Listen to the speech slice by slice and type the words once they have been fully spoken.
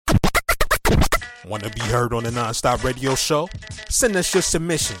Want to be heard on the NonStop radio show? Send us your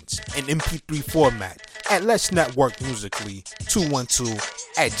submissions in MP3 format at Let's Network Musically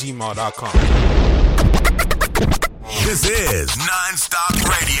 212@gmail.com. This is NonStop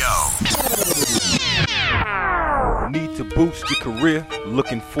Radio. Need to boost your career?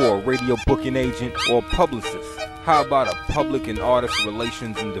 Looking for a radio booking agent or publicist? How about a public and artist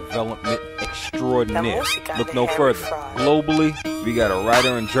relations and development extraordinaire? Look no further. Globally, we got a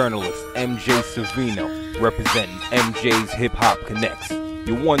writer and journalist, MJ Savino, representing MJ's Hip Hop Connects.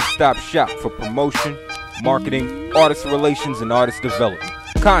 Your one-stop shop for promotion, marketing, artist relations, and artist development.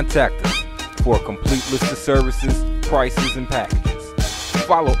 Contact us for a complete list of services, prices, and packages.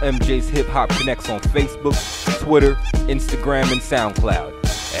 Follow MJ's Hip Hop Connects on Facebook, Twitter, Instagram, and SoundCloud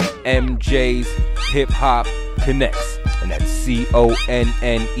at MJ's Hip Hop Connects, and that's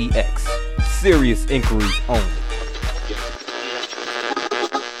CONNEX. Serious inquiries only.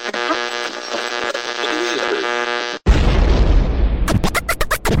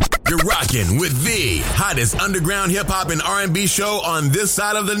 You're rocking with the hottest underground hip hop and R&B show on this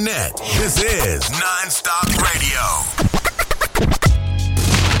side of the net. This is NonStop Radio.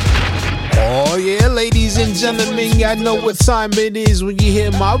 Oh yeah, ladies and gentlemen, y'all know what time it is when you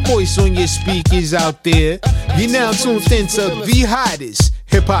hear my voice on your speakers out there. You're now tuned into the hottest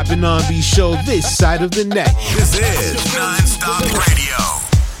hip-hop and R&B show this side of the net. This is NonStop Radio.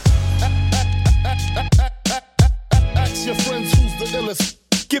 Ask your friends who's the illest.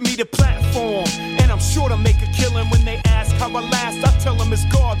 Give me the platform, and I'm sure to make a killing. When they ask how I last, I tell them it's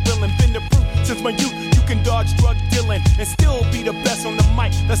God willing. Been the proof since my youth, you can dodge drug dealing and still be the best on the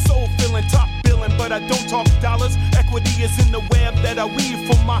mic. That's soul filling, top billing, but I don't talk dollars. Equity is in the web that I weave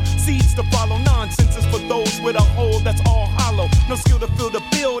for my seeds to follow. Nonsense is for those with a hole that's all hollow. No skill to fill the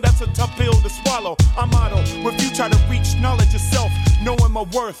bill, that's a tough pill to swallow. I'm motto, if you try to reach knowledge yourself, knowing my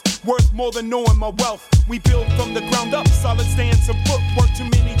worth more than knowing my wealth. We build from the ground up, solid stance and footwork. Too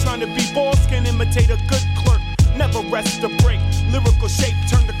many trying to be boss can imitate a good clerk. Never rest or break. Lyrical shape,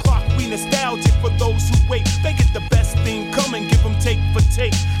 turn the clock. We nostalgic for those who wait. They get the best thing coming, give them take for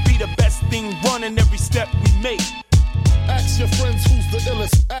take. Be the best thing running every step we make. Ask your friends who's the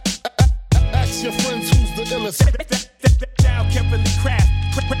illest. Ask your friends who's the illest. Now carefully crafted.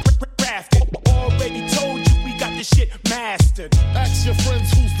 Already told you we got this shit mastered. Ask your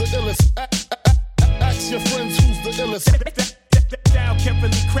friends who's the illest. Ask your friends who's the illest. Now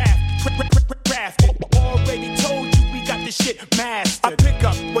carefully crafted. Already told you we got this shit mastered. I pick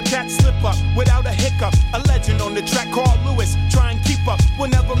up what cats slip up without a hiccup. A legend on the track called Lewis. Try and keep up, we'll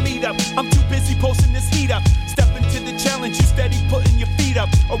never meet up. I'm too busy posting this heat up. Step into the challenge, you steady putting your feet up.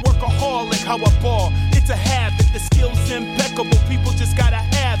 A workaholic, how I ball. It's a habit, the skill's impeccable. People just gotta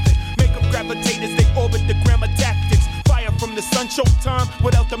have it. Make them gravitate as they orbit the grammar tactics. Fire from the sun, showtime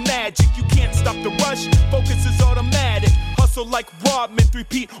without the magic. You can't stop the rush, focus is automatic. Hustle like Rodman,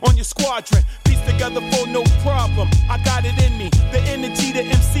 3-peat on your squadron. Piece together for no problem, I got it in me. The energy, the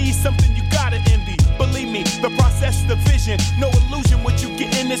MC, something you gotta envy. Believe me, the process, the vision. No illusion, what you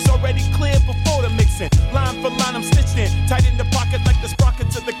getting is already clear before the mixing. Line for line, I'm stitched in. Tight in the pocket like the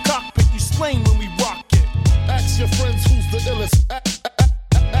sprocket to the cockpit. You slain when we rock it. Ask your friends who's the illest.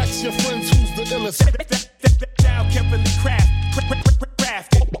 Ask your friends who's the illest. Now carefully crafted.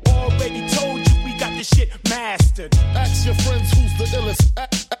 Already told you we got this shit mastered. Ask your friends who's the illest.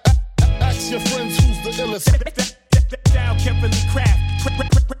 Ask your friends who's the illest. Now carefully crafted.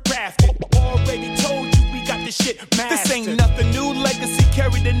 Already told you we got this shit mastered. This ain't nothing new. Legacy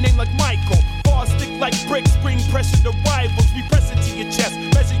carried a name like Michael. Bars stick like bricks, bring pressure to rivals. We press it to your chest,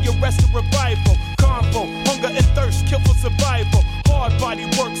 measure your rest of revival. Combo, hunger and thirst, kill for survival. Hard body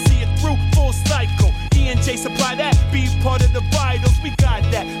work, see it through, full cycle. E&J supply that, be part of the vitals. We got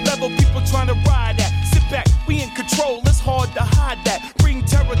that, level people trying to ride that. Sit back, we in control, it's hard to hide that. Bring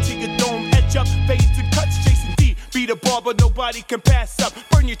terror to your dome, edge up, fades and cuts, chasing deep. Be the barber, nobody can pass up.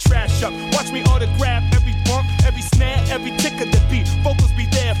 Burn your trash up, watch me autograph every bump, every snare, every tick of the beat. Vocals be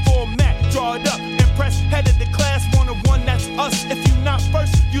there, format, draw it up, impress. Head of the class, one-on-one, that's us. If you not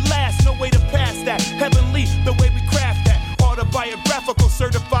first, you last, no way to pass that. Heavenly, the way we craft that. Autobiographical,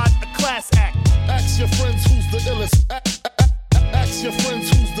 certified, a class act. Ask your friends who's the illest. Ask your friends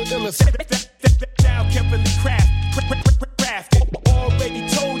who's the illest. Now carefully crafted. Already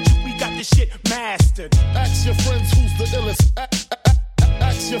told you we got this shit mastered. Ask your friends who's the illest.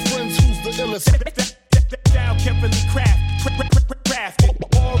 Ask your friends who's the illest. Now carefully crafted.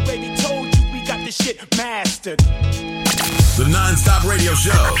 Already told you we got this shit mastered. The NonStop Radio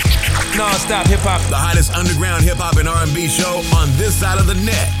Show. NonStop Hip Hop. The hottest underground hip hop and R&B show on this side of the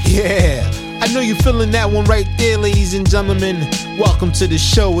net. Yeah, I know you're feeling that one right there, ladies and gentlemen. Welcome to the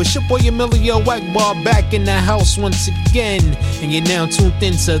show. It's your boy Emilio Wackbar back in the house once again, and you're now tuned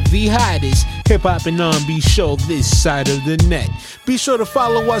into the hottest hip-hop and R&B show this side of the net. Be sure to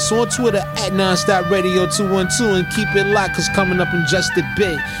follow us on Twitter at NonStop Radio 212 and keep it locked, cause coming up in just a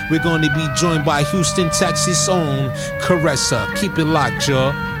bit, we're going to be joined by Houston, Texas' own Carreisa. Keep it locked,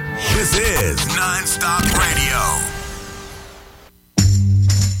 y'all. This is NonStop Radio.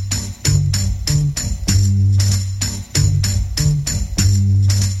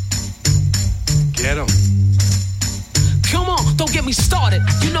 Get 'em. Come on, don't get me started.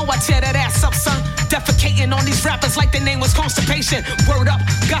 You know I tear that ass up, son. Defecating on these rappers like their name was constipation. Word up,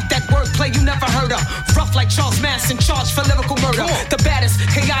 got that wordplay you never heard of. Rough like Charles Manson, charged for lyrical murder. The baddest,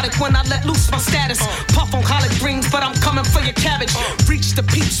 chaotic when I let loose my status. Puff on collard greens, but I'm coming for your cabbage. Reach the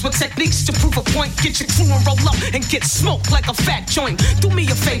peaks with techniques to prove a point. Get your crew and roll up and get smoked like a fat joint. Do me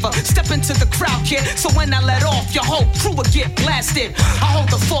a favor, step into the crowd, kid. So when I let off, your whole crew will get blasted. I hold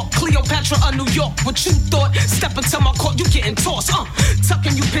the fort, Cleopatra of New York. What you thought? Step into my court, you getting tossed.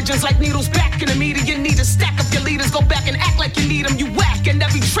 Tucking you pigeons like needles back in the meter. You need to stack up your leaders, go back and act like you need them. You whack in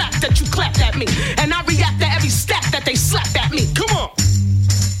every track that you clap at me, and I react to every stack that they slap at me. Come on.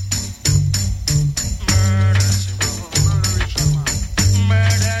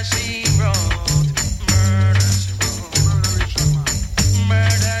 Murder, she wrote. Murder, she wrote.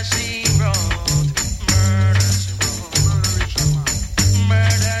 Murder, she wrote.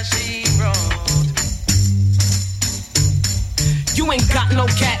 Murder, she wrote. You ain't got no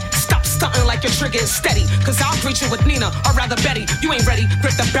cat. Stop stunting like your trigger is steady, cause I'll greet you with Nina, or rather Betty. You ain't ready,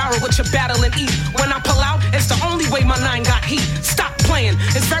 grip the barrel with your battle and eat. When I pull out, it's the only way my nine got heat. Stop playing,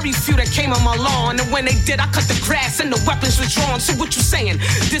 it's very few that came on my lawn, and when they did, I cut the grass and the weapons was drawn. So what you saying?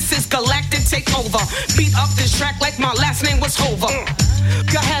 This is galactic takeover. Beat up this track like my last name was Hova.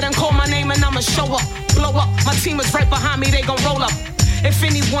 Go ahead and call my name and I'ma show up. Blow up, my team is right behind me, they gon' roll up. If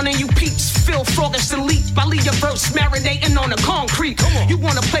any one of you peeps feel froggish to leap, I leave your verse marinating on the concrete. You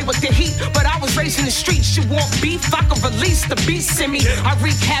wanna play with the heat, but I was raised in the streets. You want beef, I can release the beast in me. I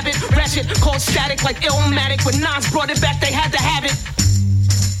wreak havoc, ratchet, called static like Illmatic. When Nas brought it back, they had to have it.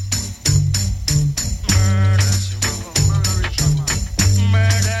 Murder, she wrote.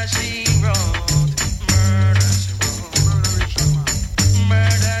 Murder, she wrote.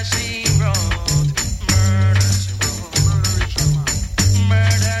 Murder, she wrote.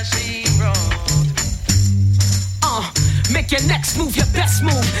 Make your next move your best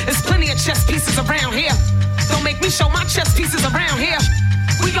move. There's plenty of chess pieces around here. Don't make me show my chess pieces around here.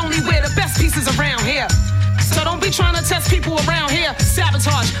 We only wear the best pieces around here. So don't be trying to test people around here.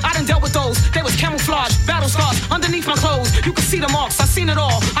 Sabotage, I done dealt with those. They was camouflage, battle scars underneath my clothes. You can see the marks, I seen it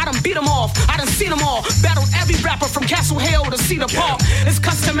all. I done beat them off, I done seen them all. Battled every rapper from Castle Hill to Cedar Park. It's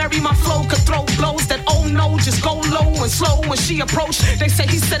customary, my flow could throw blows that oh no, just go low and slow when she approached. They say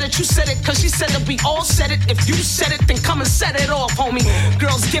he said it, you said it, cause she said that we all said it. If you said it, then come and set it off, homie.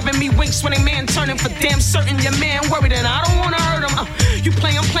 Girls giving me winks when a man turning for damn certain. Your man worried and I don't wanna hurt him. You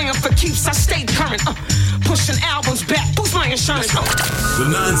play, I'm playing for keeps, I stayed current. Pushing albums back, boost my insurance. The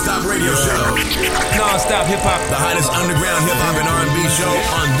Non-Stop Radio Show. Non-Stop hip-hop. The hottest underground hip-hop and R&B show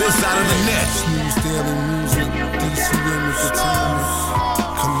on this side of the net. Smooth daily music, DC entertainment,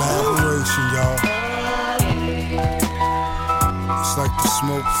 collaboration, y'all. It's like the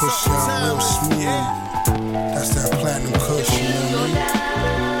smoke push out real smooth. That's that platinum cushion, you know what I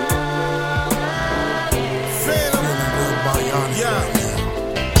mean? Feeling real bionic, yeah.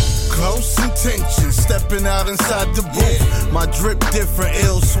 Close intentions, stepping out inside the booth. My drip different,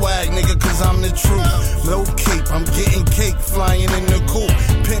 ill swag, nigga, cause I'm the truth. No cape, I'm getting cake, flying in the coupe.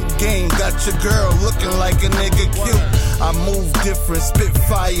 Pimp game, got your girl looking like a nigga cute. I move different, spit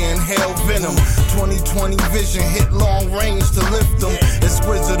fire, inhale venom. 20/20 vision, hit long range to lift them.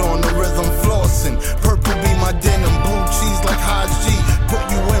 Exquisite on the rhythm, flossing. Purple be my denim, blue cheese like Haj G. Put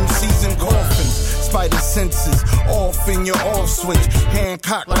you MCs in coffins. Spider senses, off in your off switch.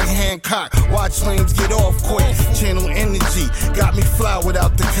 Hancock like Hancock, watch lanes get off quick. Channel energy, got me fly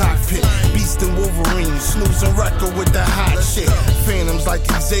without the cockpit. Beast and Wolverine, snoozing record with the hot shit. Phantoms like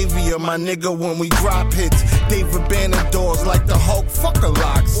Xavier, my nigga, when we drop hits. David Banner doors like the Hulk, fuck a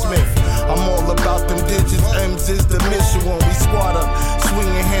locksmith. I'm all about them digits, M's is the mission when we squat up.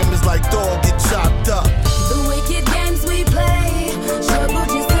 Swinging hammers like dog get chopped up. The wicked games we play, struggle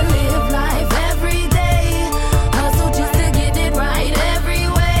just to live life every day. Hustle just to get it right every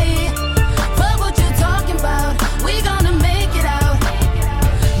way. Fuck what you talking about, we gonna make it out.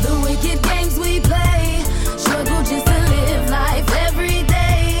 The wicked games we play, struggle just to live life every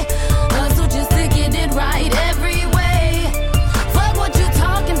day. Hustle just to get it right every way. Fuck what you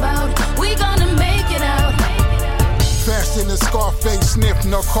talking about, we gonna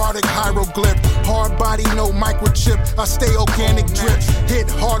Bardic hieroglyph. Hard body, no microchip. I stay organic drip. Hit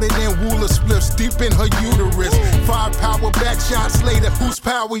harder than Wooler spliffs. Deep in her uterus. 5 power back shots later. Whose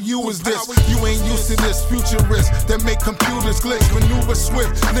power you is this? You ain't used to this. Futurists that make computers glitch. Maneuver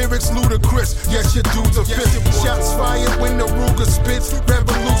swift. Lyrics ludicrous. Yes, your dudes are fit. Shots fired when the Ruger spits.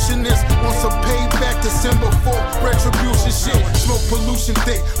 Revolutionist. On some payback. December 4th. Retribution shit. Smoke pollution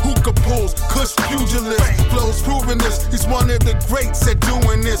thick. Hookah pulls. Kush pugilist. Flows proving this. He's one of the greats at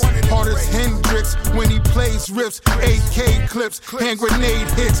doing this. Hard as Hendrix when he plays riffs. AK clips. Hand grenade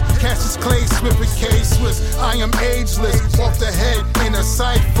hits. Cassius Clay. Smith and K. Swiss. I am ageless. Off the head in a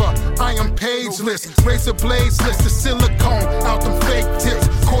cipher. I am pageless. Razor blades. List the silicone. Out them fake tips.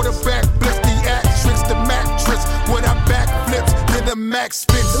 Quarterback blitz. The actress. The mattress. What I backflips. Did the max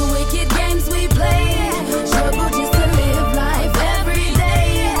spits. The wicked games we play. Struggle just to live life every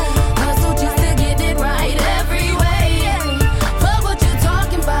day. Hustle just to get it right every way. Fuck what you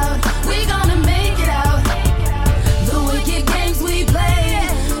talking about. We gonna make it out. The wicked games we play.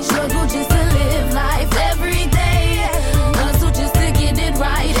 Struggle just to live life every day. Hustle just to get it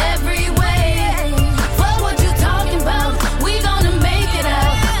right every way. Fuck what you talking about. We gonna make it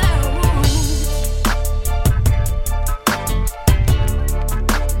out.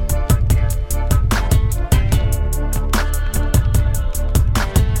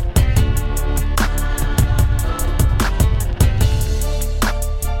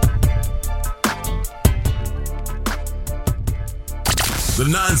 The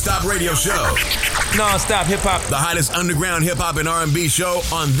NonStop Radio Show. NonStop Hip Hop. The hottest underground hip hop and R&B show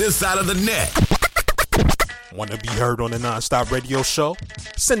on this side of the net. Want to be heard on the NonStop Radio Show?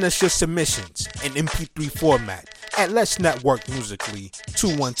 Send us your submissions in MP3 format at Let's Network Musically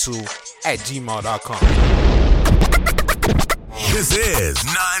 212@gmail.com. This is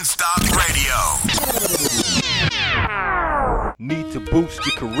NonStop Radio. Need to boost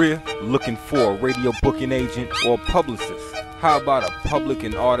your career? Looking for a radio booking agent or publicist? How about a public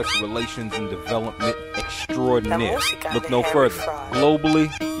and artist relations and development extraordinaire? Look no further. Globally,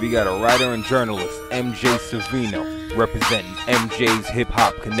 we got a writer and journalist, MJ Savino, representing MJ's Hip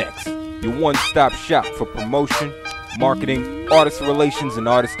Hop Connects. Your one-stop shop for promotion, marketing, artist relations, and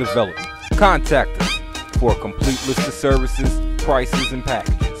artist development. Contact us for a complete list of services, prices, and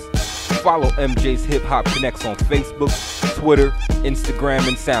packages. Follow MJ's Hip Hop Connects on Facebook, Twitter, Instagram,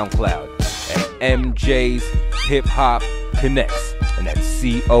 and SoundCloud at MJ's Hip Hop Connects, and that's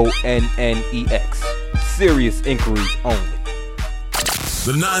CONNEX. Serious inquiries only.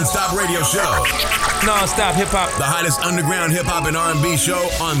 The NonStop Radio Show. NonStop Hip Hop. The hottest underground hip hop and R&B show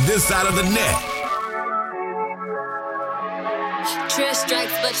on this side of the net. Trick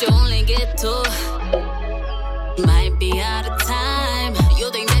strikes, but you only get two. Might be out of time. You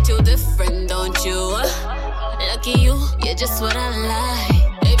think that you're different, don't you? Lucky you, you're just what I like.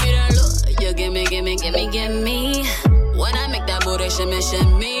 If you don't look, you give me. When I make that booty shimmy,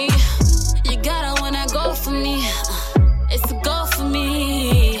 you gotta wanna go for me. It's a go for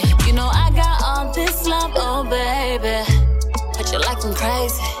me. You know I got all this love, oh baby, but you like them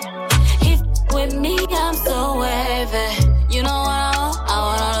crazy. He with me, I'm so wavy. You know what I want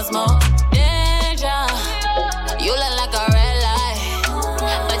all the smoke. Danger, you look like a red light,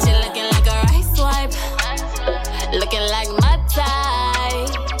 but you looking like a rice wipe, looking like my type.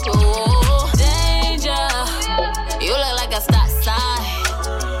 Ooh, danger, you look like a stop sign.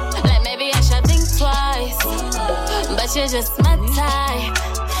 Like maybe I should think twice, but you're just my type.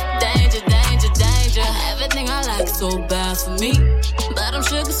 Danger, danger, danger. Everything I like so bad for me, but I'm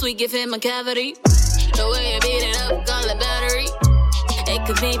sugar sweet, give him a cavity. The way you beat it up, call it battery. It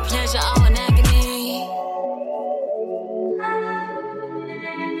could be pleasure or an agony.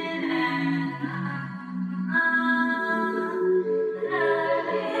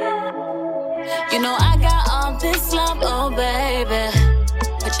 You know I got all this love, oh baby,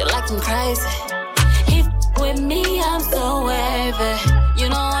 but you like them crazy. He with me, I'm so wavy. You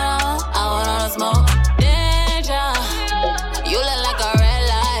know what I want all the smoke. Danger, you look like a red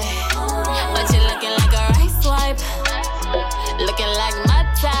light, but you looking like a rice wipe, looking like my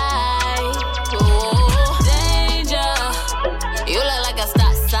type. Ooh, danger, you look like a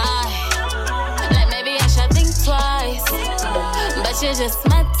stop sign. Like maybe I should think twice, but you're just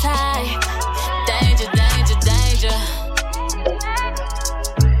my type. Danger, danger, danger.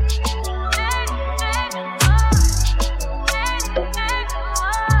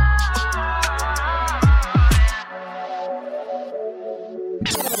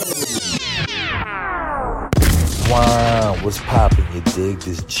 Wow, what's poppin', you dig?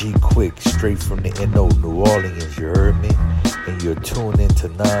 This G Quick, straight from the NO, New Orleans, you heard me? And you're tuned into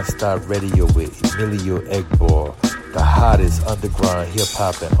NonStop Radio with Emilio Egbar, the hottest underground hip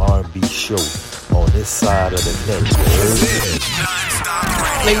hop and R&B show on this side of the net.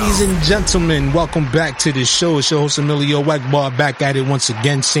 Ladies and gentlemen, welcome back to the show. It's your host Emilio Wegbar back at it once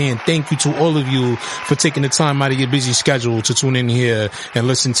again, saying thank you to all of you for taking the time out of your busy schedule to tune in here and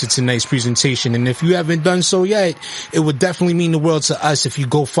listen to tonight's presentation. And if you haven't done so yet, it would definitely mean the world to us if you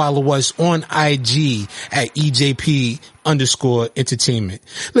go follow us on IG at EJP_entertainment.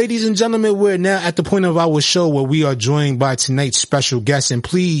 Ladies and gentlemen, we're now at the point of our show where we are joined by tonight's special guest. And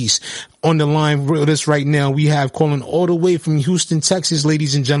please, on the line with us right now, we have calling all the way from Houston, Texas,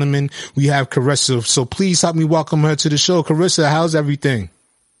 ladies and gentlemen, we have Carreisa. So please help me welcome her to the show. Carreisa, how's everything?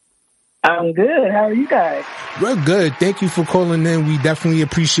 I'm good. How are you guys? We're good. Thank you for calling in. We definitely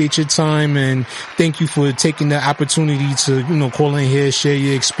appreciate your time, and thank you for taking the opportunity to, call in here, share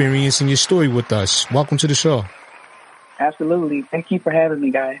your experience and your story with us. Welcome to the show. Absolutely. Thank you for having me,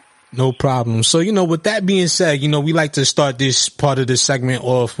 guys. No problem. So, with that being said, we like to start this part of the segment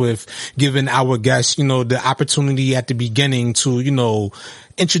off with giving our guests, the opportunity at the beginning to,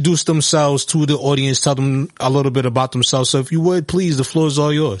 introduce themselves to the audience, tell them a little bit about themselves. So if you would, please, the floor is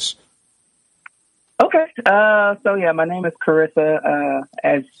all yours. Okay. So yeah, my name is Carreisa.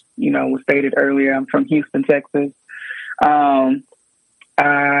 As was stated earlier, I'm from Houston, Texas. I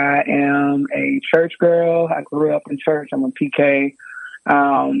am a church girl. I grew up in church. I'm a PK.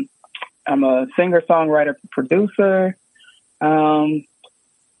 I'm a singer-songwriter, producer. And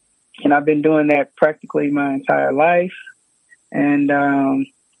I've been doing that practically my entire life. And,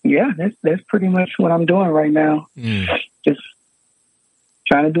 that's pretty much what I'm doing right now. Just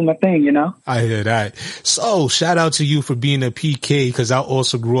trying to do my thing, I hear that. So shout out to you for being a PK, because I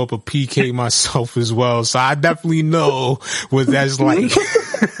also grew up a PK myself as well. So I definitely know what that's like.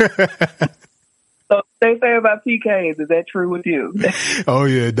 So they say about PKs, is that true with you? Oh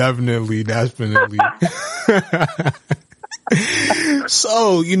yeah, definitely.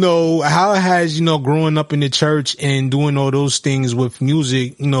 So, how has, growing up in the church and doing all those things with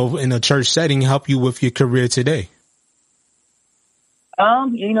music, in a church setting help you with your career today?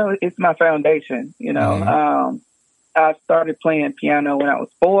 It's my foundation, I started playing piano when I was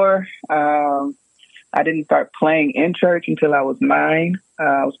 4. I didn't start playing in church until I was 9.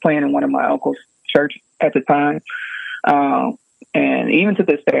 I was playing in one of my uncle's church at the time. And even to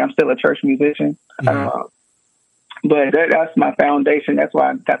this day, I'm still a church musician. But that's my foundation. That's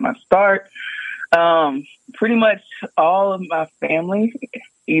why I got my start. Pretty much all of my family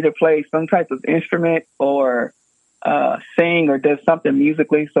either plays some type of instrument or sing or does something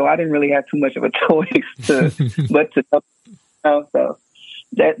musically. So I didn't really have too much of a choice so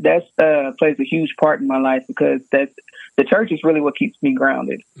that plays a huge part in my life, because the church is really what keeps me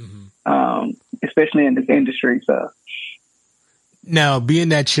grounded, especially in this industry. So. Now, being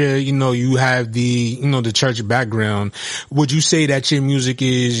that you have the church background, would you say that your music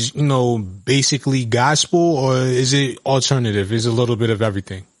is, basically gospel, or is it alternative? Is it a little bit of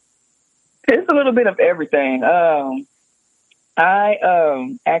everything? It's a little bit of everything.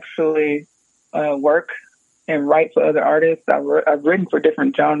 I actually work and write for other artists. I've written for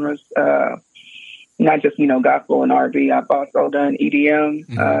different genres, not just, gospel and R&B. I've also done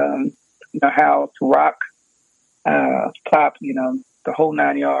EDM, house, rock, pop, the whole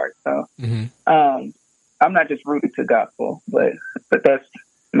 9 yards. So, I'm not just rooted to gospel, but that's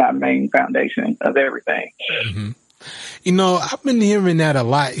my main foundation of everything. I've been hearing that a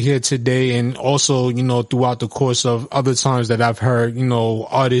lot here today, and also, throughout the course of other times that I've heard,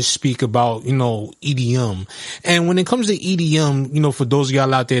 artists speak about, EDM. And when it comes to EDM, for those of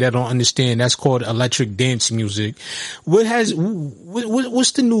y'all out there that don't understand, that's called electric dance music. What's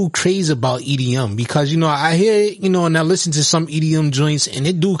the new craze about EDM? Because, I hear, and I listen to some EDM joints, and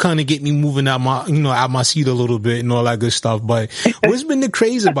it do kind of get me moving out my seat a little bit and all that good stuff. But what's been the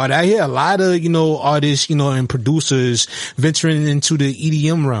craze about it? I hear a lot of, artists, and producers venturing into the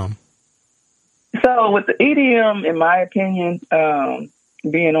EDM realm. So with the EDM, in my opinion,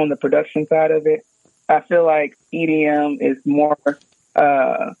 being on the production side of it, I feel like EDM is more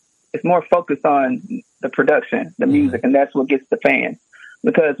focused on the production, the music, and that's what gets the fans.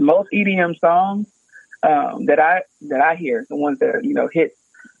 Because most EDM songs that I hear, the ones that hit,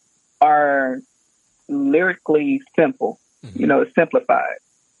 are lyrically simple. It's simplified.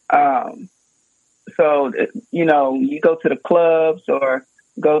 So, you go to the clubs or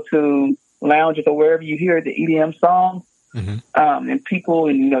go to lounges or wherever you hear the EDM song, and people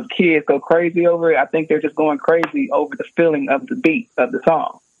and, kids go crazy over it. I think they're just going crazy over the feeling of the beat of the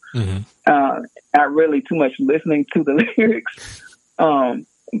song. Not really too much listening to the lyrics,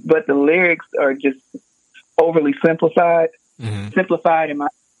 but the lyrics are just overly simplified in my,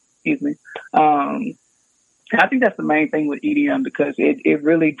 I think that's the main thing with EDM because it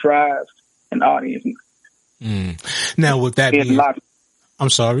really drives an audience. Now, with that being, I'm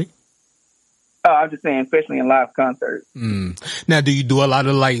sorry. Oh, I'm just saying, especially in live concerts. Now, do you do a lot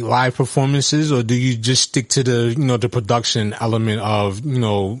of like live performances, or do you just stick to the the production element of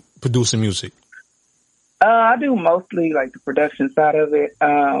producing music? I do mostly like the production side of it.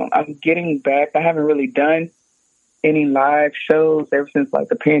 I'm getting back. I haven't really done any live shows ever since like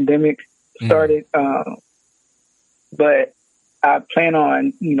the pandemic started. But I plan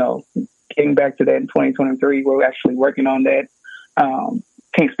on getting back to that in 2023. We're actually working on that.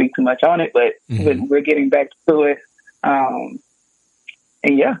 Can't speak too much on it, but we're getting back to it. And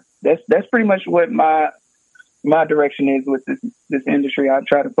yeah, that's pretty much what my direction is with this industry. I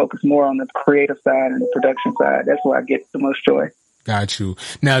try to focus more on the creative side and the production side. That's where I get the most joy. Got you.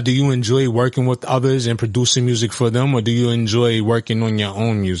 Now, do you enjoy working with others and producing music for them, or do you enjoy working on your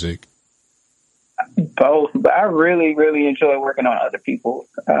own music? Both, but I really, really enjoy working on other people's,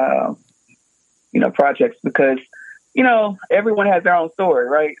 projects because everyone has their own story,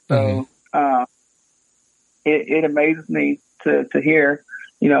 right? So it amazes me to hear,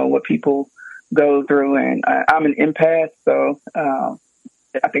 what people go through. And I'm an empath, so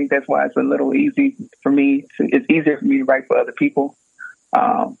I think that's why it's a little easy for me. It's easier for me to write for other people.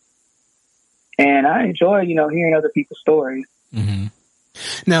 And I enjoy, hearing other people's stories.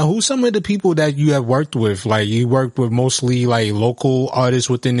 Now, who's some of the people that you have worked with? Like, you worked with mostly like local artists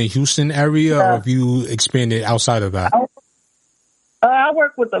within the Houston area, or have you expanded outside of that? I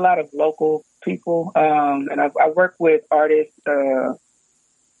work with a lot of local people, and I work with artists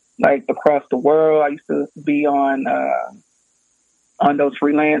like across the world. I used to be on those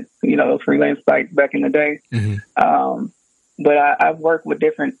freelance sites back in the day. But I've worked with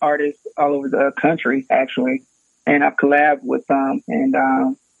different artists all over the country, actually. And I've collabed with them,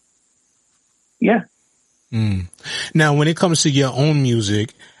 and yeah. Now, when it comes to your own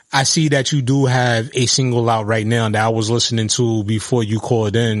music, I see that you do have a single out right now that I was listening to before you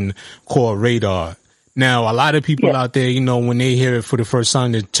called in, called Radar. Now, a lot of people out there, when they hear it for the first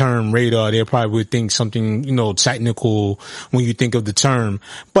time, the term radar, they probably would think something, technical when you think of the term.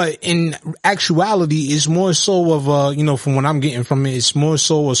 But in actuality, it's more so of from what I'm getting from it, it's more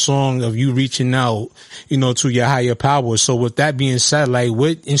so a song of you reaching out, to your higher power. So with that being said, like,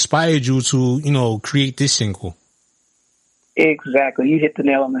 what inspired you to, create this single? Exactly. You hit the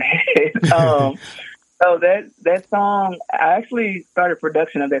nail on the head. So that song, I actually started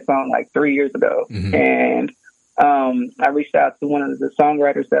production of that song like 3 years ago. And I reached out to one of the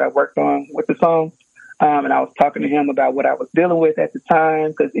songwriters that I worked on with the song. And I was talking to him about what I was dealing with at the time.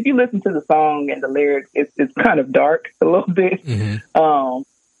 Because if you listen to the song and the lyrics, it's kind of dark a little bit.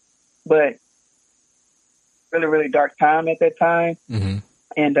 But really, really dark time at that time.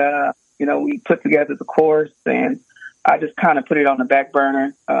 And, we put together the chorus, and I just kind of put it on the back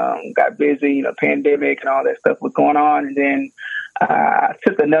burner, got busy, pandemic and all that stuff was going on. And then I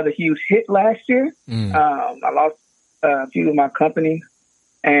took another huge hit last year. I lost a few of my companies,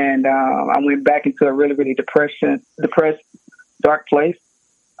 and I went back into a really, really depressed, dark place.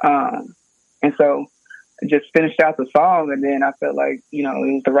 And so I just finished out the song, and then I felt like, it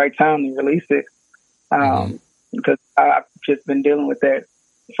was the right time to release it because I've just been dealing with that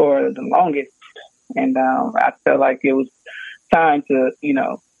for the longest. And I felt like it was time to,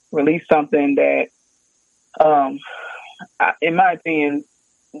 release something that, in my opinion,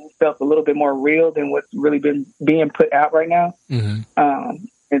 felt a little bit more real than what's really been being put out right now.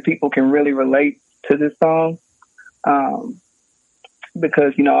 And people can really relate to this song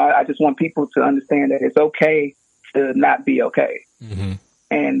because, I just want people to understand that it's okay to not be okay.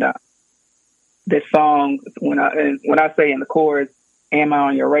 And this song, when I say in the chorus, am I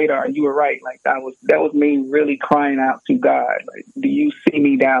on your radar? You were right. Like that was me really crying out to God. Like, do you see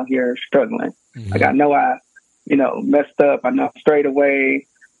me down here struggling? Like I know I, messed up. I know I strayed away.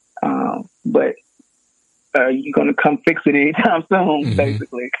 But you're gonna come fix it anytime soon,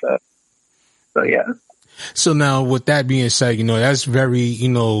 basically. So yeah. So now with that being said, that's very,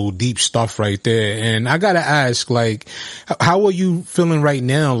 deep stuff right there. And I got to ask, like, how are you feeling right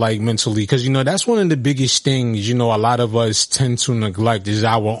now, like mentally? Cause, that's one of the biggest things, a lot of us tend to neglect is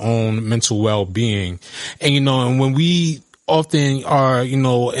our own mental well-being. And, and when we often are,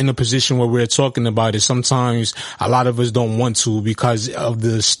 in a position where we're talking about it, sometimes a lot of us don't want to because of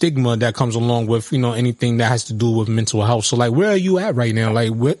the stigma that comes along with, anything that has to do with mental health. So like, where are you at right now?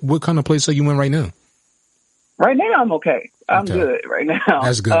 Like, what kind of place are you in right now? Right now, I'm okay. I'm good right now.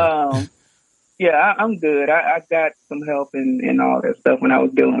 That's good. Yeah, I'm good. I got some help and all that stuff when I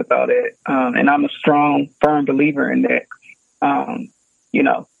was dealing with all that. And I'm a strong, firm believer in that.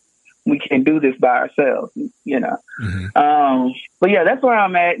 we can do this by ourselves, you know. But yeah, that's where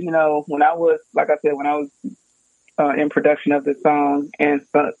I'm at. You know, when I was, like I said, when I was in production of the song and,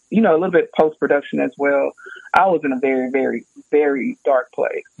 you know, a little bit post production as well, I was in a very, very, very dark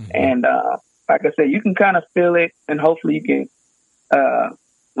place. And like I said, you can kind of feel it, and hopefully you can,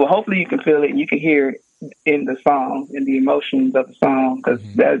 hopefully you can feel it and you can hear it in the song, in the emotions of the song, because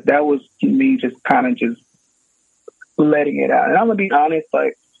that was me just kind of just letting it out. And I'm gonna be honest,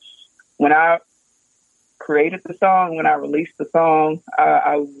 like when I created the song, when I released the song,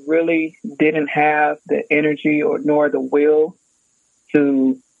 I really didn't have the energy nor the will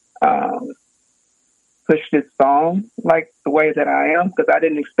to push this song like the way that I am, because I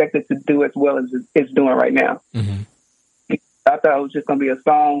didn't expect it to do as well as it's doing right now. I thought it was just going to be a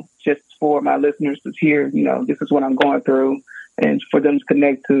song just for my listeners to hear, you know, this is what I'm going through, and for them to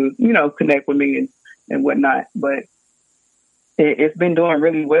connect with me and whatnot. But it's been doing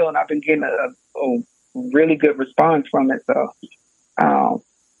really well, and I've been getting a really good response from it. So,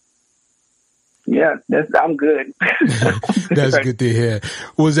 yeah, I'm good. That's good to hear.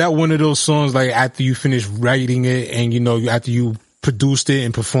 Was that one of those songs, like after you finished writing it and, you know, after you produced it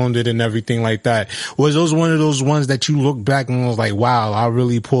and performed it and everything like that, was those one of those ones that you look back and was like, wow, I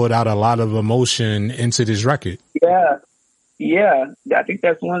really poured out a lot of emotion into this record? Yeah. I think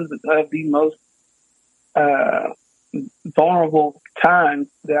that's one of the most vulnerable times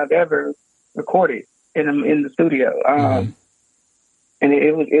that I've ever recorded in the studio. And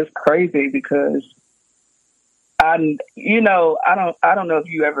it's crazy because I don't know if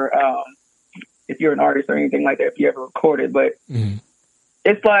you ever, if you're an artist or anything like that, if you ever recorded, but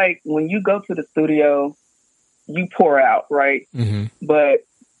it's like when you go to the studio, you pour out, right? But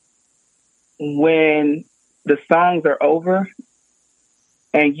when the songs are over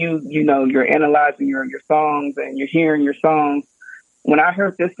and you're analyzing your songs and you're hearing your songs, when I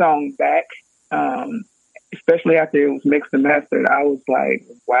heard this song back, especially after it was mixed and mastered, I was like,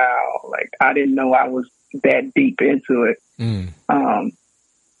 wow, like I didn't know I was that deep into it. And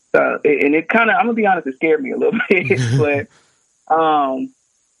it kind of, I'm gonna be honest, it scared me a little bit,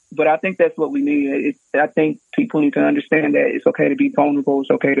 but I think that's what we need. I think people need to understand that it's okay to be vulnerable.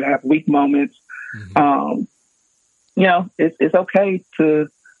 It's okay to have weak moments. You know, it's okay to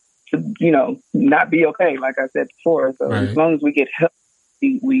not be okay. Like I said before, so as long as we get help,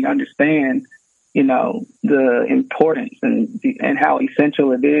 we understand, you know, the importance and how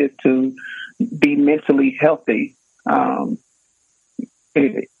essential it is to be mentally healthy.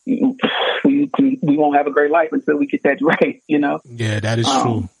 We won't have a great life until we get that right, you know? Yeah, that is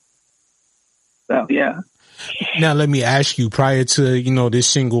true. So, yeah. Now, let me ask you, prior to, you know, this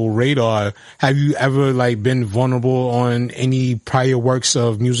single Radar, have you ever like been vulnerable on any prior works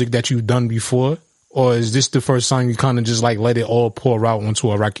of music that you've done before? Or is this the first time you kind of just like let it all pour out onto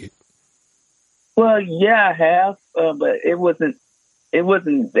a record? Well, yeah, I have, but it wasn't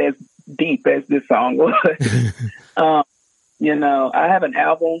as deep as this song was. You know, I have an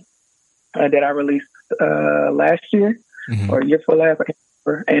album that I released last year or year before last, I can't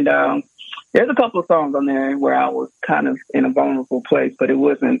remember. And there's a couple of songs on there where I was kind of in a vulnerable place, but it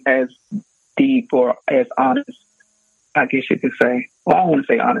wasn't as deep or as honest, I guess you could say. Well, I don't want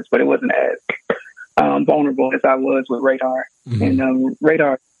to say honest, but it wasn't as vulnerable as I was with Radar. And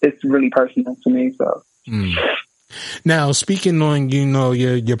Radar, it's really personal to me. So. Now, speaking on, you know,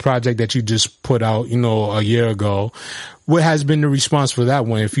 your project that you just put out, you know, a year ago, what has been the response for that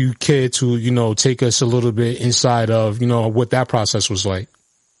one? If you care to, you know, take us a little bit inside of, you know, what that process was like.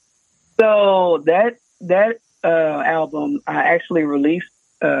 So that album, I actually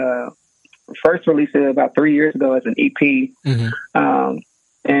first released it about 3 years ago as an EP.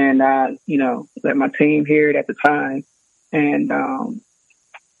 And I, you know, let my team hear it at the time. And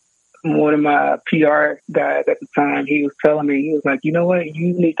one of my PR guys at the time, he was telling me, he was like, you know what,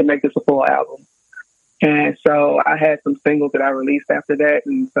 you need to make this a full album. And so I had some singles that I released after that.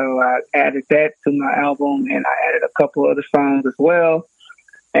 And so I added that to my album, and I added a couple other songs as well.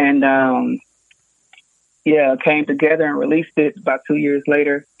 And came together and released it about 2 years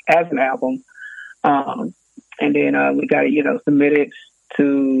later as an album. And then we got it, you know, submitted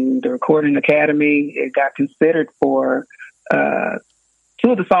to the Recording Academy. It got considered for, two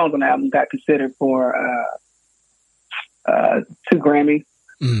of the songs on the album got considered for 2 Grammys.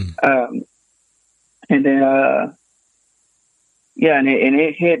 And then, and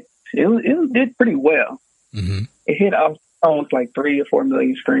it hit, it did pretty well. It hit almost like 3 or 4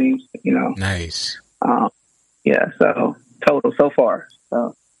 million streams, you know. Nice. So total so far.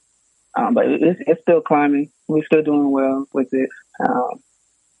 So, but it's still climbing. We're still doing well with it.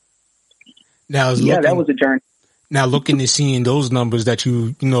 That was a journey. Now, looking and seeing those numbers that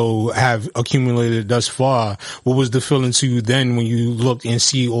you have accumulated thus far, what was the feeling to you then when you look and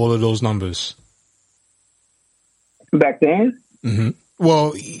see all of those numbers? Back then? Mm-hmm.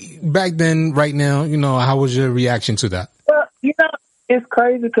 Well, back then, right now, how was your reaction to that? Well, it's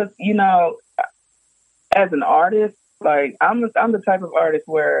crazy because, as an artist, like I'm the type of artist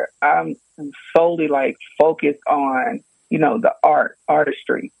where I'm solely like focused on, the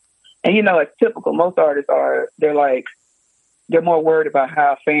artistry. And, it's typical. Most artists they're more worried about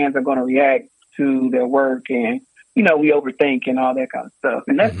how fans are going to react to their work. And, we overthink and all that kind of stuff.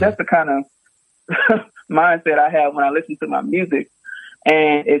 And that's the kind of mindset I have when I listen to my music.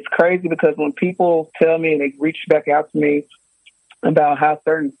 And it's crazy because when people tell me and they reach back out to me about how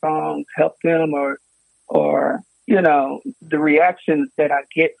certain songs help them or the reactions that I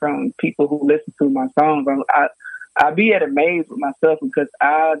get from people who listen to my songs, I be at amaze with myself because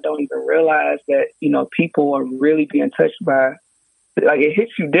I don't even realize that, people are really being touched by, like, it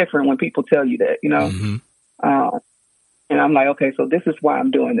hits you different when people tell you that, Mm-hmm. And I'm like, okay, so this is why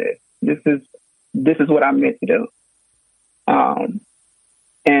I'm doing this. This is what I'm meant to do.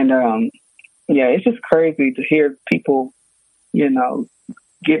 It's just crazy to hear people,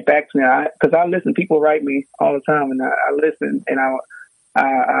 get back to me. Because I listen, people write me all the time, and I listen, and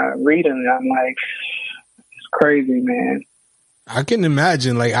I read them, and I'm like, it's crazy, man. I can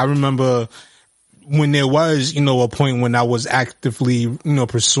imagine. Like, I remember when there was, a point when I was actively,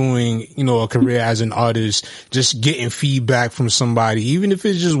 pursuing, a career as an artist, just getting feedback from somebody, even if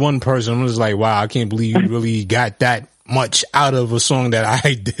it's just one person, I'm just like, wow, I can't believe you really got that much out of a song that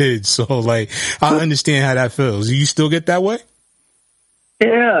I did. So, like, I understand how that feels. Do you still get that way?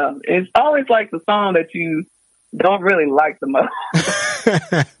 Yeah, it's always like the song that you don't really like the most.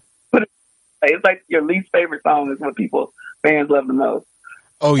 But it's like your least favorite song is what fans love the most.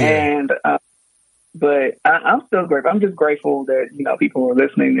 Oh, yeah. And, but I'm still grateful. I'm just grateful that, people are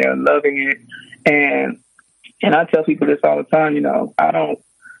listening, they're loving it. And I tell people this all the time, I don't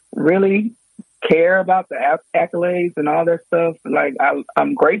really care about the accolades and all that stuff. Like,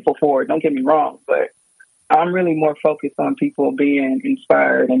 I'm grateful for it, don't get me wrong, but I'm really more focused on people being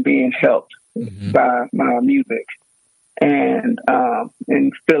inspired and being helped by my music and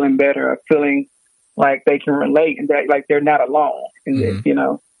feeling better, feeling like they can relate and that like they're not alone in this,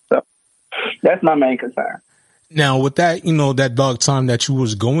 So that's my main concern. Now, with that, that dark time that you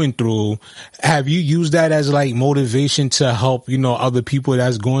was going through, have you used that as like motivation to help, other people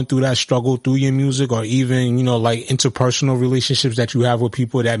that's going through that struggle through your music, or even, like interpersonal relationships that you have with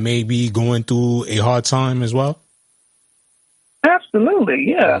people that may be going through a hard time as well? Absolutely.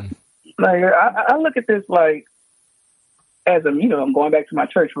 Yeah. Like I look at this like as I'm going back to my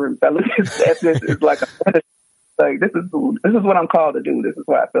church roots. I look at this as like this is what I'm called to do. This is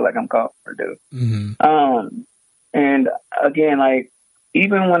what I feel like I'm called to do. Mm-hmm. And again, like,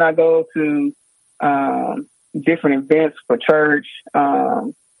 even when I go to different events for church,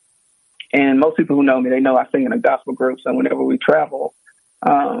 and most people who know me, they know I sing in a gospel group. So whenever we travel,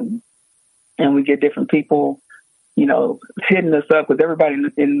 and we get different people, hitting us up, because everybody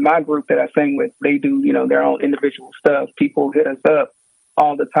in my group that I sing with, they do, their own individual stuff. People hit us up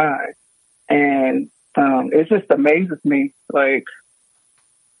all the time. And it just amazes me, like,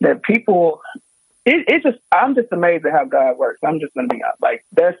 that people... I'm just amazed at how God works. I'm just gonna be honest. Like,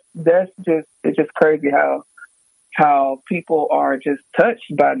 it's just crazy how people are just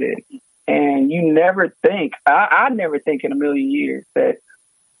touched by this, and you never think. I never think in a million years that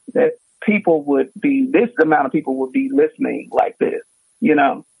people would be, this amount of people would be listening like this.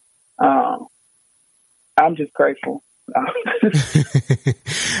 I'm just grateful.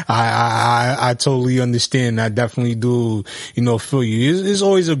 I totally understand. I definitely do, feel you. It's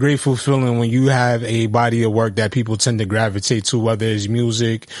always a grateful feeling when you have a body of work that people tend to gravitate to, whether it's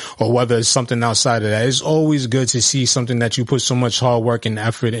music or whether it's something outside of that. It's always good to see something that you put so much hard work and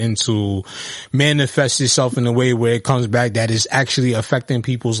effort into manifest itself in a way where it comes back that is actually affecting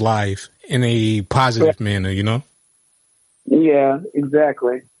people's life in a positive manner, Yeah,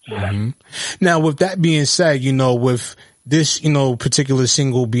 exactly. Mm-hmm. Now, with that being said, with this, particular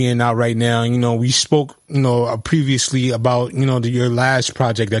single being out right now, we spoke, previously about, your last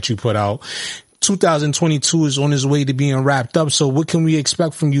project that you put out. 2022 is on its way to being wrapped up. So what can we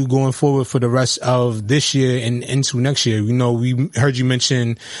expect from you going forward for the rest of this year and into next year? We heard you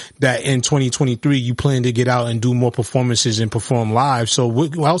mention that in 2023, you plan to get out and do more performances and perform live. So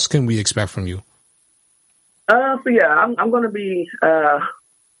what else can we expect from you? I'm going to be, I'm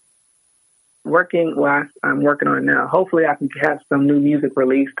working on it now. Hopefully I can have some new music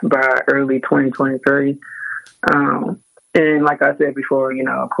released by early 2023. And like I said before,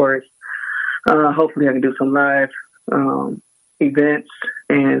 of course, hopefully I can do some live events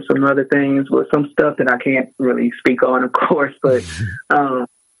and some other things with some stuff that I can't really speak on, of course, but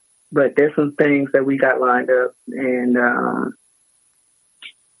there's some things that we got lined up, and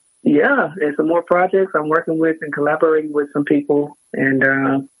and some more projects I'm working with and collaborating with some people,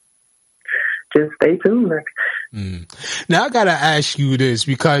 and just stay tuned. Now I gotta ask you this,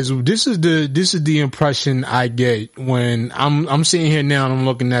 because this is the impression I get when I'm sitting here now and I'm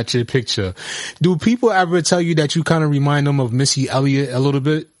looking at your picture. Do people ever tell you that you kind of remind them of Missy Elliott a little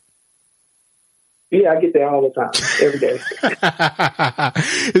bit? Yeah, I get that all the time, every day.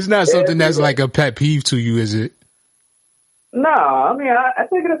 It's not something that's like a pet peeve to you, is it? No, I mean, I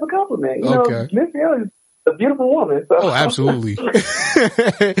take it as a compliment. You know, Missy Elliott is a beautiful woman. So. Oh, absolutely.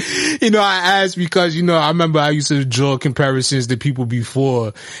 I asked because, I remember I used to draw comparisons to people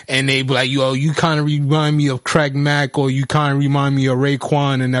before, and they be like, you kind of remind me of Craig Mack, or you kind of remind me of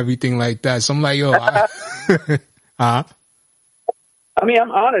Raekwon and everything like that. So I'm like, I mean,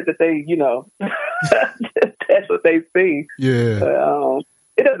 I'm honored that they, that's what they see. Yeah. But,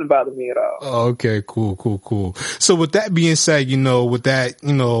 it doesn't bother me at all. Oh, okay, cool. So with that being said, with that,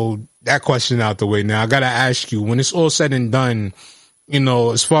 that question out the way now, I gotta ask you, when it's all said and done,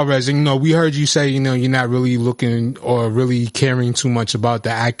 as far as, we heard you say, you're not really looking or really caring too much about the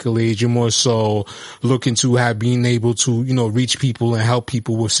accolades. You're more so looking to being able to, reach people and help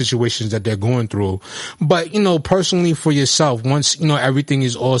people with situations that they're going through. But, personally for yourself, once, everything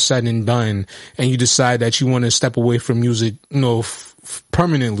is all said and done and you decide that you want to step away from music,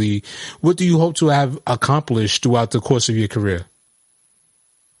 permanently, what do you hope to have accomplished throughout the course of your career?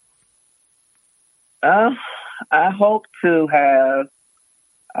 I hope to have,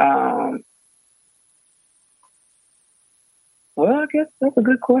 well, I guess that's a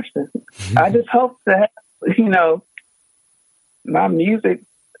good question. I just hope to have, my music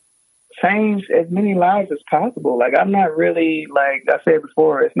change as many lives as possible. Like, I'm not really, like I said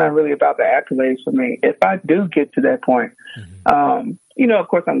before, it's not really about the accolades for me. If I do get to that point, of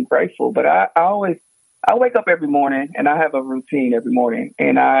course I'm grateful, but I wake up every morning and I have a routine every morning,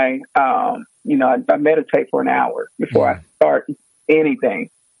 and I meditate for an hour before I start anything.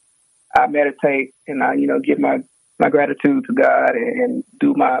 I meditate and I, give my gratitude to God and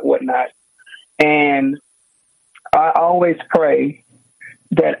do my whatnot. And I always pray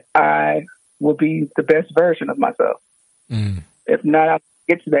that I will be the best version of myself. If not, I'll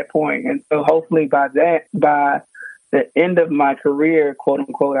get to that point. And so hopefully by the end of my career, quote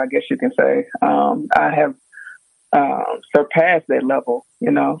unquote, I guess you can say, I have surpassed that level,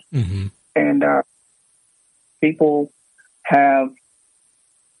 and people have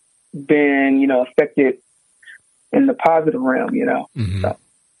been, affected in the positive realm, So.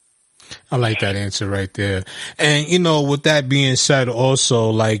 I like that answer right there. And, with that being said,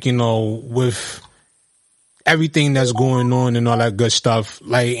 also, like, with everything that's going on and all that good stuff,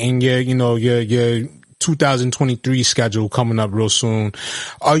 like, and your 2023 schedule coming up real soon,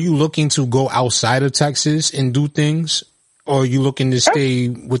 are you looking to go outside of Texas and do things? Or are you looking to stay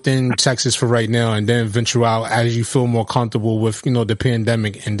within Texas for right now and then venture out as you feel more comfortable with, the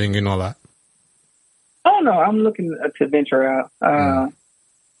pandemic ending and all that? Oh, no, I'm looking to venture out.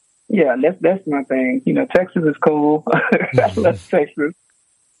 Yeah, that's my thing. Texas is cool. I love Texas,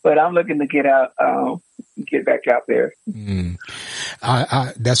 but I'm looking to get out, get back out there.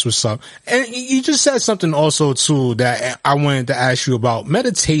 That's what's up. And you just said something also too that I wanted to ask you about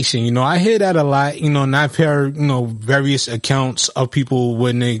meditation. I hear that a lot, and I've heard, various accounts of people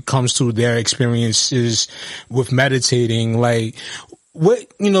when it comes to their experiences with meditating. Like, what,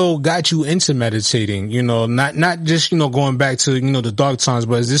 got you into meditating? Not just, going back to, the dark times,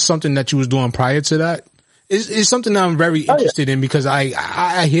 but is this something that you was doing prior to that? It's something that I'm very interested in, because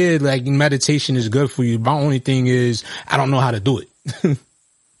I hear like meditation is good for you. My only thing is I don't know how to do it.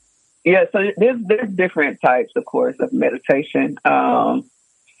 Yeah, so there's different types, of course, of meditation. And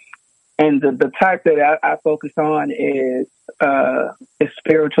the type that I focus on is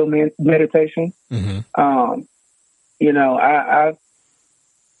spiritual meditation.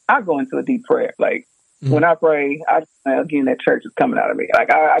 I go into a deep prayer. Like, when I pray, again, that church is coming out of me.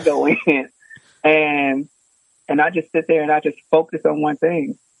 Like, I go in and I just sit there and I just focus on one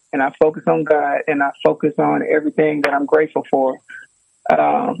thing. And I focus on God, and I focus on everything that I'm grateful for.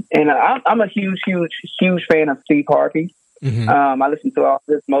 And I'm a huge fan of Steve Harvey. I listen to all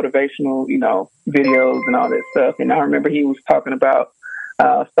this motivational, videos and all this stuff. And I remember he was talking about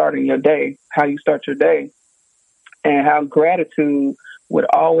starting your day, how you start your day, and how gratitude would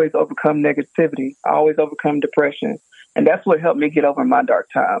always overcome negativity, always overcome depression. And that's what helped me get over my dark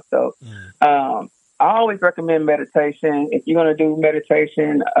time. So I always recommend meditation. If you're going to do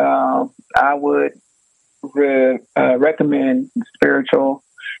meditation, I would recommend spiritual.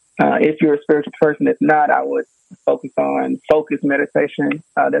 If you're a spiritual person, if not, I would focus on focus meditation.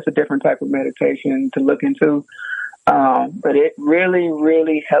 That's a different type of meditation to look into. But it really,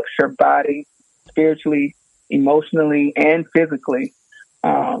 really helps your body spiritually, emotionally, and physically,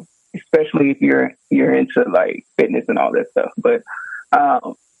 especially if you're into like fitness and all that stuff. But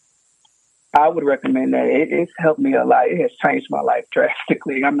I would recommend that. It's helped me a lot. It has changed my life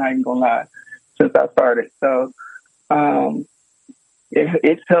drastically. I'm not even gonna lie, since I started. So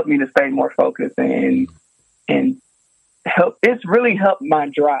it's helped me to stay more focused and help. It's really helped my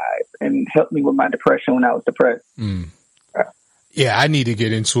drive and helped me with my depression when I was depressed. Yeah, I need to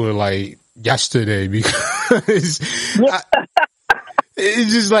get into it like yesterday because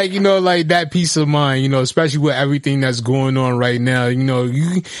it's just like, like that peace of mind, especially with everything that's going on right now.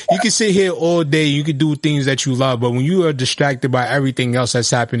 You can sit here all day, you can do things that you love, but when you are distracted by everything else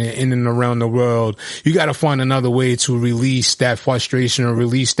that's happening in and around the world, you got to find another way to release that frustration or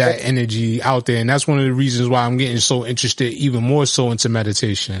release that energy out there. And that's one of the reasons why I'm getting so interested, even more so, into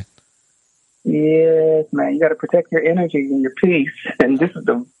meditation. Yes, man. You got to protect your energy and your peace. And this is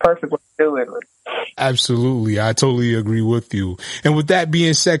the perfect way to do it. Absolutely. I totally agree with you. And with that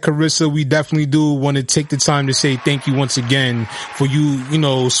being said, Carreisa, we definitely do want to take the time to say thank you once again for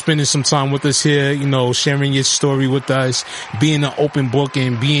you, spending some time with us here, sharing your story with us, being an open book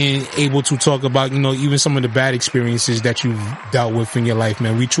and being able to talk about, even some of the bad experiences that you've dealt with in your life,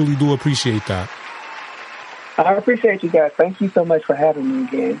 man. We truly do appreciate that. I appreciate you guys. Thank you so much for having me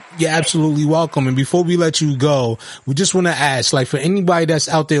again. You're absolutely welcome. And before we let you go, we just want to ask, like, for anybody that's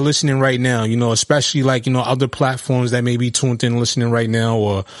out there listening right now, especially like, other platforms that may be tuned in listening right now,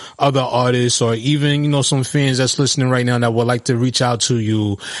 or other artists, or even, some fans that's listening right now that would like to reach out to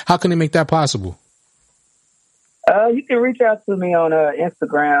you, how can they make that possible? You can reach out to me on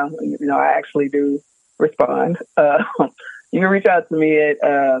Instagram. I actually do respond. You can reach out to me at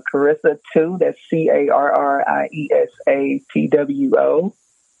Carreisa2, that's CarreisaTwo.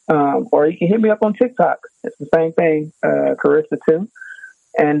 Or you can hit me up on TikTok. It's the same thing, Carreisa2.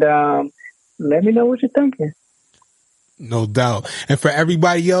 And let me know what you're thinking. No doubt. And for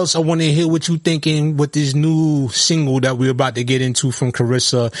everybody else, I want to hear what you're thinking with this new single that we're about to get into from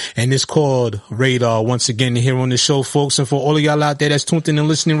Carreisa, and it's called Radar. Once again, here on the show, folks, and for all of y'all out there that's tuned in and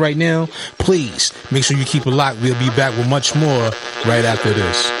listening right now, please make sure you keep it locked. We'll be back with much more right after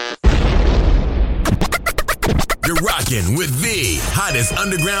this. You're rocking with the hottest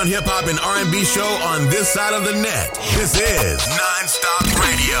underground hip hop and R&B show on this side of the net. This is NonStop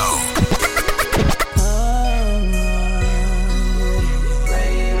Radio.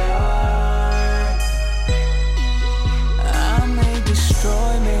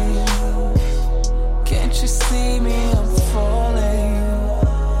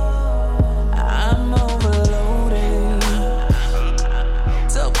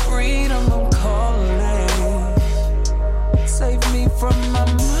 From my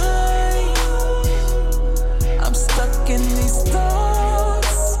mind, I'm stuck in these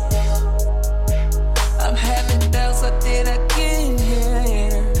thoughts.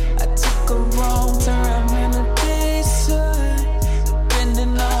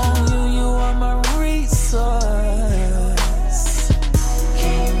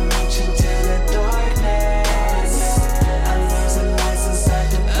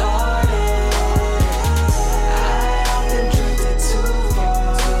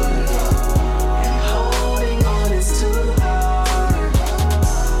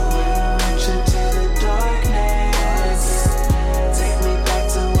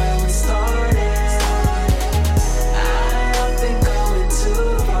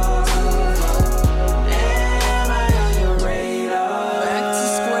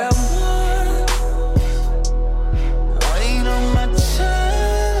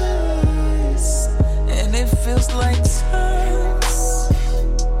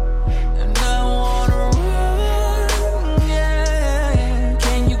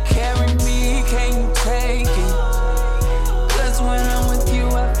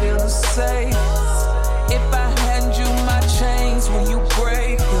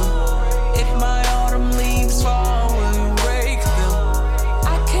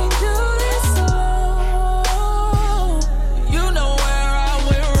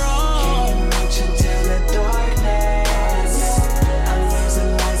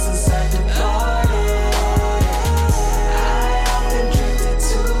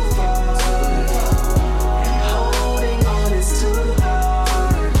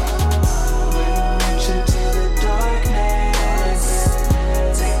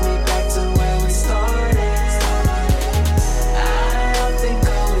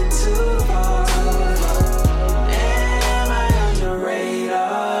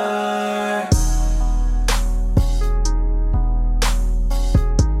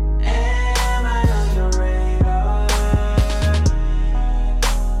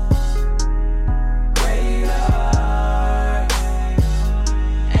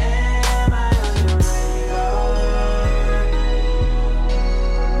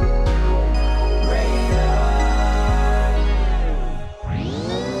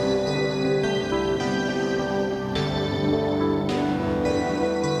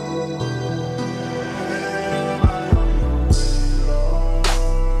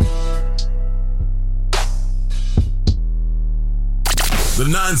 The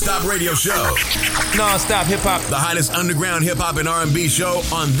NonStop Radio Show. NonStop Hip Hop. The hottest underground hip hop and R&B show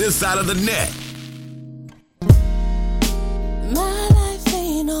on this side of the net. My life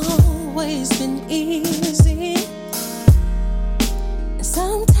ain't always been easy. And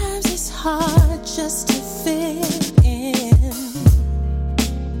sometimes it's hard just to fit in.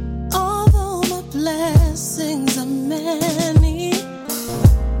 Although my blessings are many,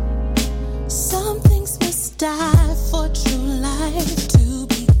 some things must die for true life to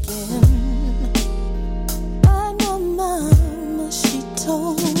begin. But my mama, she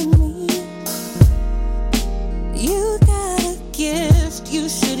told me, you got a gift, you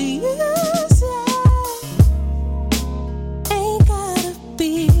should use it. Ain't gotta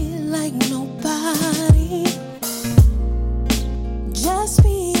be like nobody. Just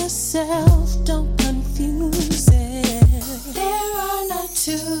be yourself, don't confuse it. There are not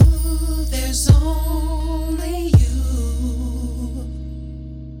two, there's only you.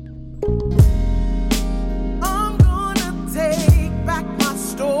 I'm gonna take back my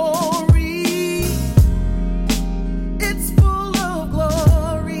story. It's full of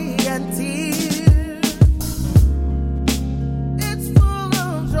glory and tears. It's full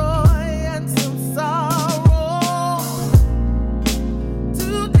of joy and some sorrow.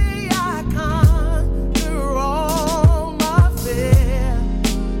 Today I conquer all my fear.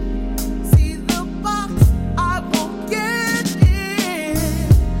 See the box I won't get in.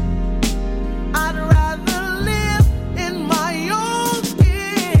 I'd rather live in my own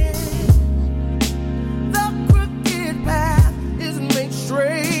skin. The crooked path is made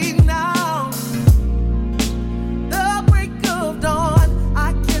straight now. The break of dawn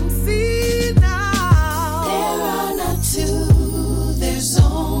I can see now. There are not two, there's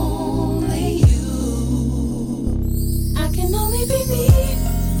only you. I can only be me,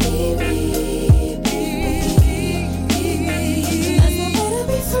 be me, be me, be me. That's the way to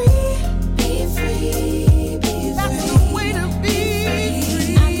be free, be free, be free. That's the way to be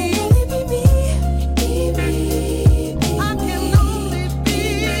free. I can only be me, be me, be me. I can only be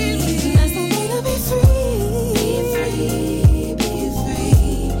me. That's the way to be free, be free, be free,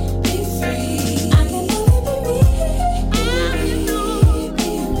 be free. I can only be me, I can only be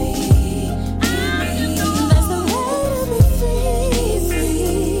me. I can only. That's the way to be free, free,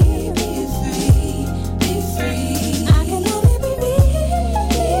 be free, be free. I can only be me,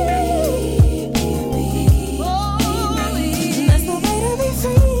 be me. Oh, that's the way to be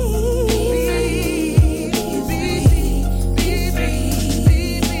free, be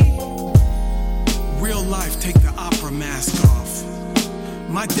free. Real life, take the opera mask off.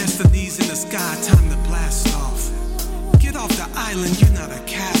 My destiny's in the sky, time to blast off. Get off the island, you're not a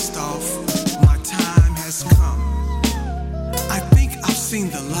cast off. My time has come. I think I've seen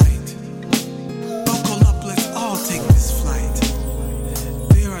the light. Buckle up, let's all take this flight.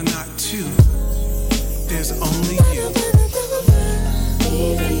 There are not two, there's only you.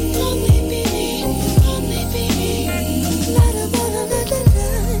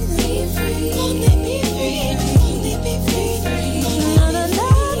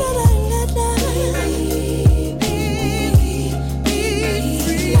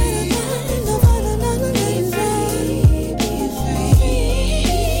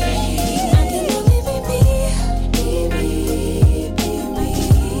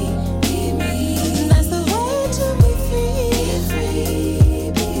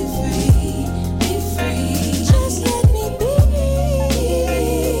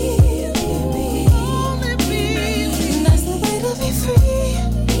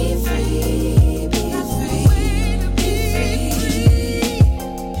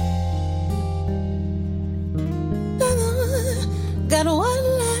 Got one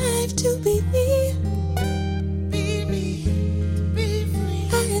life to be me. Be me, be free.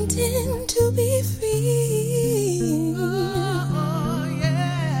 I intend to be free. Oh,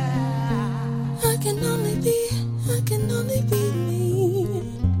 yeah. I can only be me.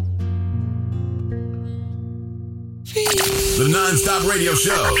 Free. The NonStop Radio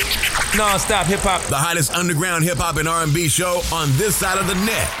Show. NonStop Hip Hop. The hottest underground hip hop and R&B show on this side of the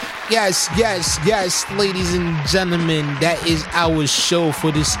net. Yes, yes, yes, ladies and gentlemen, that is our show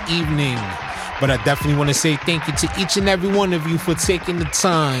for this evening. But I definitely want to say thank you to each and every one of you for taking the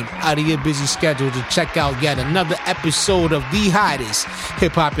time out of your busy schedule to check out yet another episode of the hottest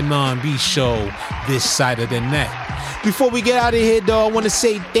hip-hop and R&B show this side of the net. Before we get out of here, though, I want to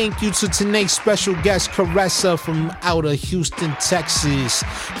say thank you to tonight's special guest, Carreisa, from out of Houston, Texas,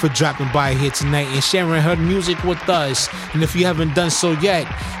 for dropping by here tonight and sharing her music with us. And if you haven't done so yet,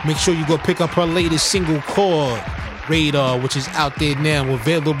 make sure you go pick up her latest single called Radar, which is out there now,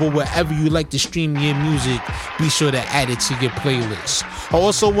 available wherever you like to stream your music. Be sure to add it to your playlist. I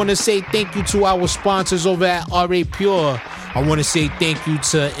also want to say thank you to our sponsors over at RA Pure. I want to say thank you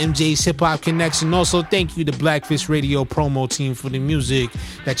to MJ's Hip Hop Connection. Also, thank you to Blackfish Radio promo team for the music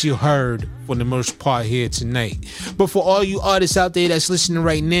that you heard for the most part here tonight. But for all you artists out there that's listening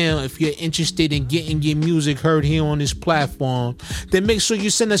right now, if you're interested in getting your music heard here on this platform, then make sure you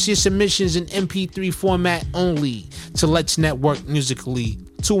send us your submissions in MP3 format only to Let's Network Musically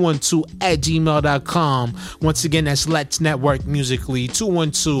 212@gmail.com. Once again, that's Let's Network Musically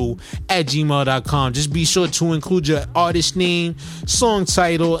 212@gmail.com. Just be sure to include your artist name, song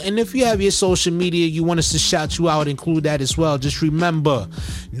title, and if you have your social media you want us to shout you out, include that as well. Just remember,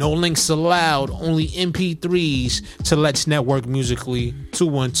 no links allowed, only MP3s to Let's Network Musically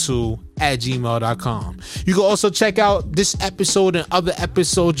 212@gmail.com. You can also check out this episode and other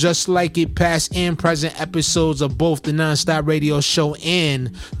episodes just like it, past and present episodes of both the NonStop Radio Show and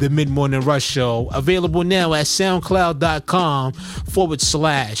the Mid-Morning Rush Show, available now at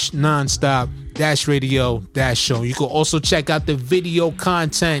soundcloud.com/nonstop-radio-show. You can also check out the video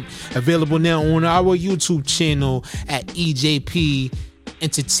content available now on our YouTube channel at EJP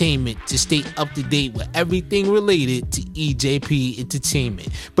Entertainment to stay up to date with everything related to EJP Entertainment.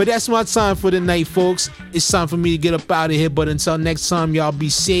 But that's my time for the night, folks. It's time for me to get up out of here. But until next time, y'all be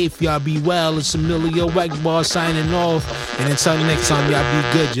safe, y'all be well. It's Emilio Wackball signing off. And until next time, y'all be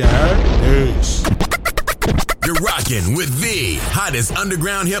good, you heard? Peace. You're rocking with the hottest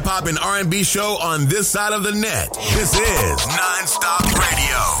underground hip hop and R&B show on this side of the net. This is NonStop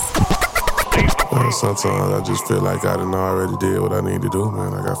Radio. Sometimes I just feel like I done already did what I need to do,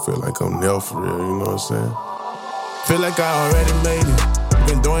 man. Like I feel like I'm nailed for real, you know what I'm saying? Feel like I already made it,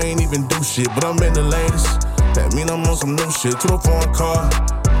 even though I ain't even do shit, but I'm in the latest. That mean I'm on some new shit. To the foreign car,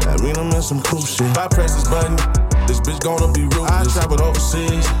 that mean I'm in some cool shit. If I press this button, this bitch gonna be ruthless. I traveled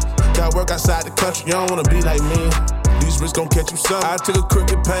overseas, got work outside the country, you don't wanna be like me. These risks gon' catch you some. I took a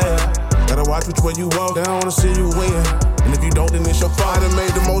crooked path, gotta watch which way you walk, I don't wanna see you win. And if you don't, then it's your fault. I done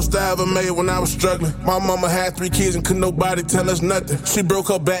made the most I ever made when I was struggling. My mama had 3 kids and couldn't nobody tell us nothing. She broke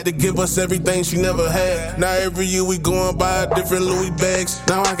her back to give us everything she never had. Now every year we go and buy different Louis bags.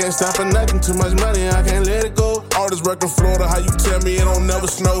 Now I can't stop for nothing, too much money, I can't let it go. All this work in Florida, how you tell me it don't never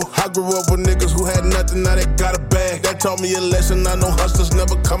snow? I grew up with niggas who had nothing, now they got a bag. That taught me a lesson, I know hustlers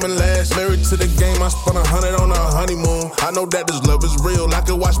never coming last. Married to the game, I spent 100 on a honeymoon. I know that this love is real, I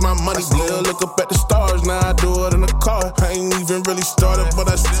can watch my money blow. Look up at the stars, now I do it in the car. I ain't even really started, but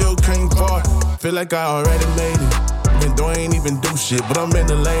I still came far. Feel like I already made it, even though I ain't even do shit, but I'm in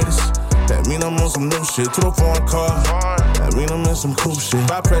the latest. That mean I'm on some new shit. To the foreign car, that mean I'm in some cool shit.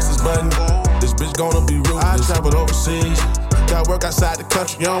 If I press this button, this bitch gonna be ruthless. I traveled overseas, got work outside the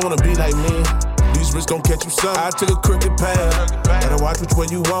country, you don't wanna be like me. These risks gon' catch you some. I took a crooked path, gotta watch which way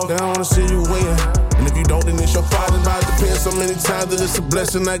you walk, I don't wanna see you win. And if you don't, then it's your fault. It's about to depend so many times that it's a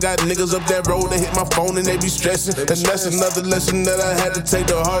blessing. I got niggas up that road that hit my phone and they be stressing. And that's another lesson that I had to take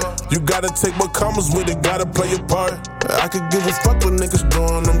to heart. You gotta take what comes with it, gotta play your part. I could give a fuck what niggas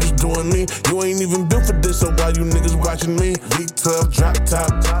doing, I'm just doing me. You ain't even built for this, so why you niggas watching me? V12 drop top,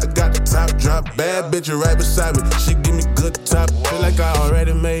 I got the top drop. Bad bitch right beside me, she give me good top. Feel like I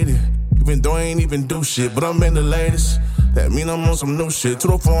already made it, even though I ain't even do shit, but I'm in the latest. That mean I'm on some new shit. To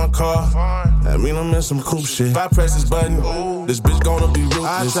the foreign car, that mean I'm in some cool shit. If I press this button, this bitch gonna be ruthless.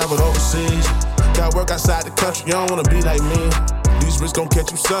 I traveled overseas, got work outside the country, you don't wanna be like me. These risks gon' catch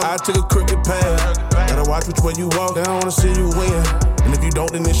you some. I took a crooked path, gotta watch which way you walk, I don't wanna see you win. And if you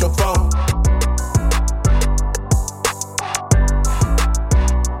don't, then it's your fault.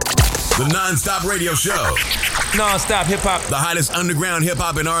 The NonStop Radio Show. NonStop Hip Hop. The hottest underground hip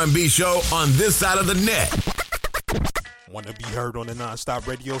hop and R&B show on this side of the net. Want to be heard on the NonStop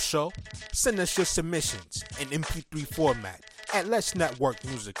Radio Show? Send us your submissions in MP3 format at Let's Network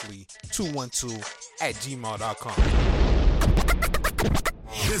Musically 212@gmail.com.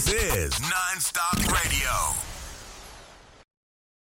 This is NonStop Radio.